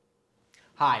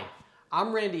Hi,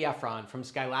 I'm Randy Efron from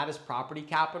Skylattice Property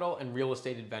Capital and Real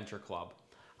Estate Adventure Club.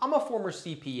 I'm a former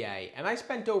CPA and I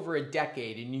spent over a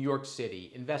decade in New York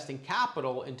City investing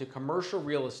capital into commercial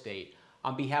real estate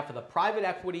on behalf of the private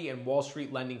equity and Wall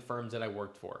Street lending firms that I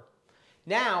worked for.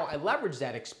 Now I leverage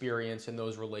that experience and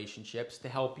those relationships to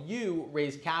help you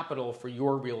raise capital for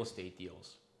your real estate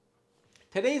deals.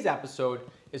 Today's episode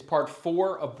is part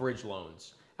 4 of bridge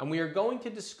loans, and we are going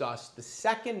to discuss the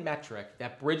second metric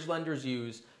that bridge lenders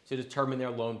use to determine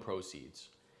their loan proceeds.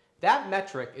 That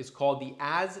metric is called the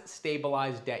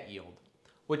as-stabilized debt yield,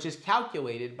 which is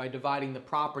calculated by dividing the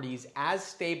property's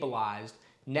as-stabilized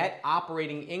net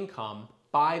operating income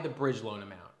by the bridge loan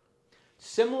amount.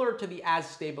 Similar to the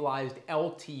as-stabilized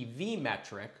LTV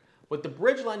metric, what the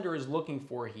bridge lender is looking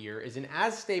for here is an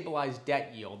as-stabilized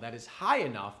debt yield that is high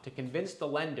enough to convince the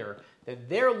lender that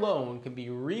their loan can be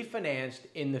refinanced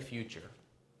in the future.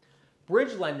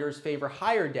 Bridge lenders favor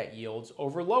higher debt yields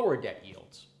over lower debt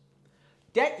yields.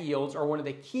 Debt yields are one of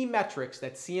the key metrics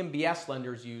that CMBS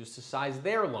lenders use to size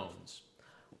their loans.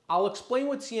 I'll explain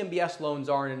what CMBS loans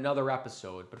are in another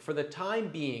episode, but for the time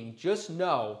being, just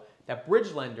know that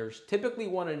bridge lenders typically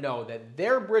want to know that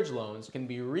their bridge loans can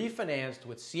be refinanced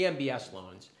with CMBS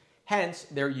loans, hence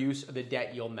their use of the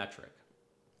debt yield metric.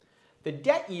 The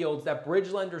debt yields that bridge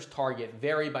lenders target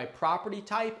vary by property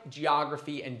type,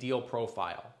 geography, and deal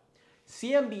profile.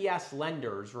 CMBS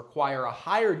lenders require a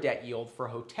higher debt yield for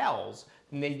hotels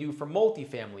than they do for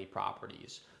multifamily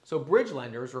properties, so bridge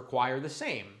lenders require the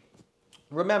same.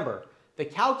 Remember, the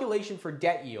calculation for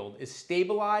debt yield is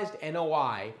stabilized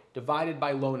NOI divided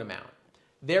by loan amount.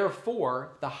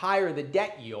 Therefore, the higher the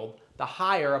debt yield, the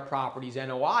higher a property's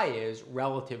NOI is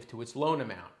relative to its loan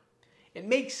amount. It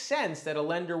makes sense that a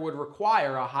lender would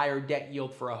require a higher debt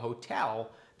yield for a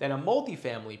hotel than a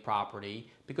multifamily property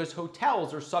because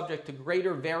hotels are subject to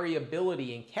greater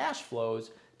variability in cash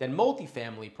flows than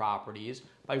multifamily properties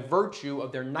by virtue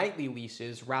of their nightly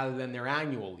leases rather than their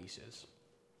annual leases.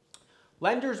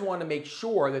 Lenders want to make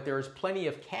sure that there is plenty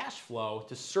of cash flow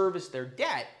to service their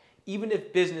debt even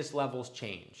if business levels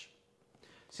change.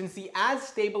 Since the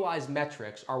as-stabilized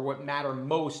metrics are what matter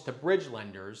most to bridge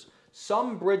lenders,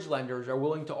 some bridge lenders are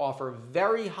willing to offer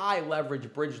very high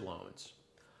leverage bridge loans.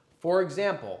 For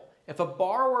example, if a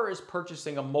borrower is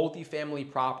purchasing a multifamily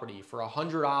property for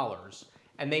 $100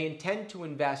 and they intend to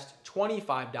invest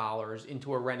 $25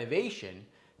 into a renovation,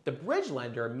 the bridge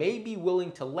lender may be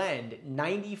willing to lend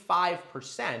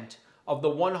 95% of the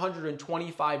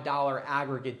 $125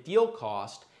 aggregate deal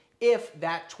cost if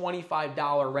that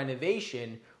 $25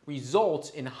 renovation results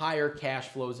in higher cash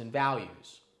flows and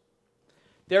values.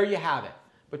 There you have it.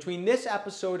 Between this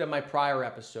episode and my prior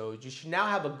episodes, you should now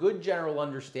have a good general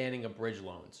understanding of bridge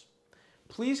loans.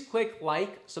 Please click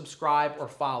like, subscribe, or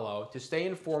follow to stay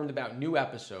informed about new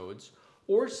episodes,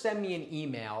 or send me an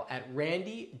email at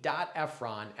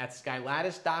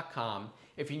randy.efron@skylattice.com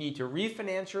if you need to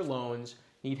refinance your loans,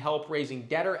 need help raising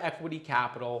debt or equity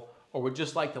capital, or would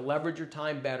just like to leverage your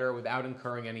time better without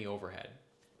incurring any overhead.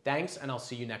 Thanks, and I'll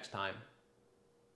see you next time.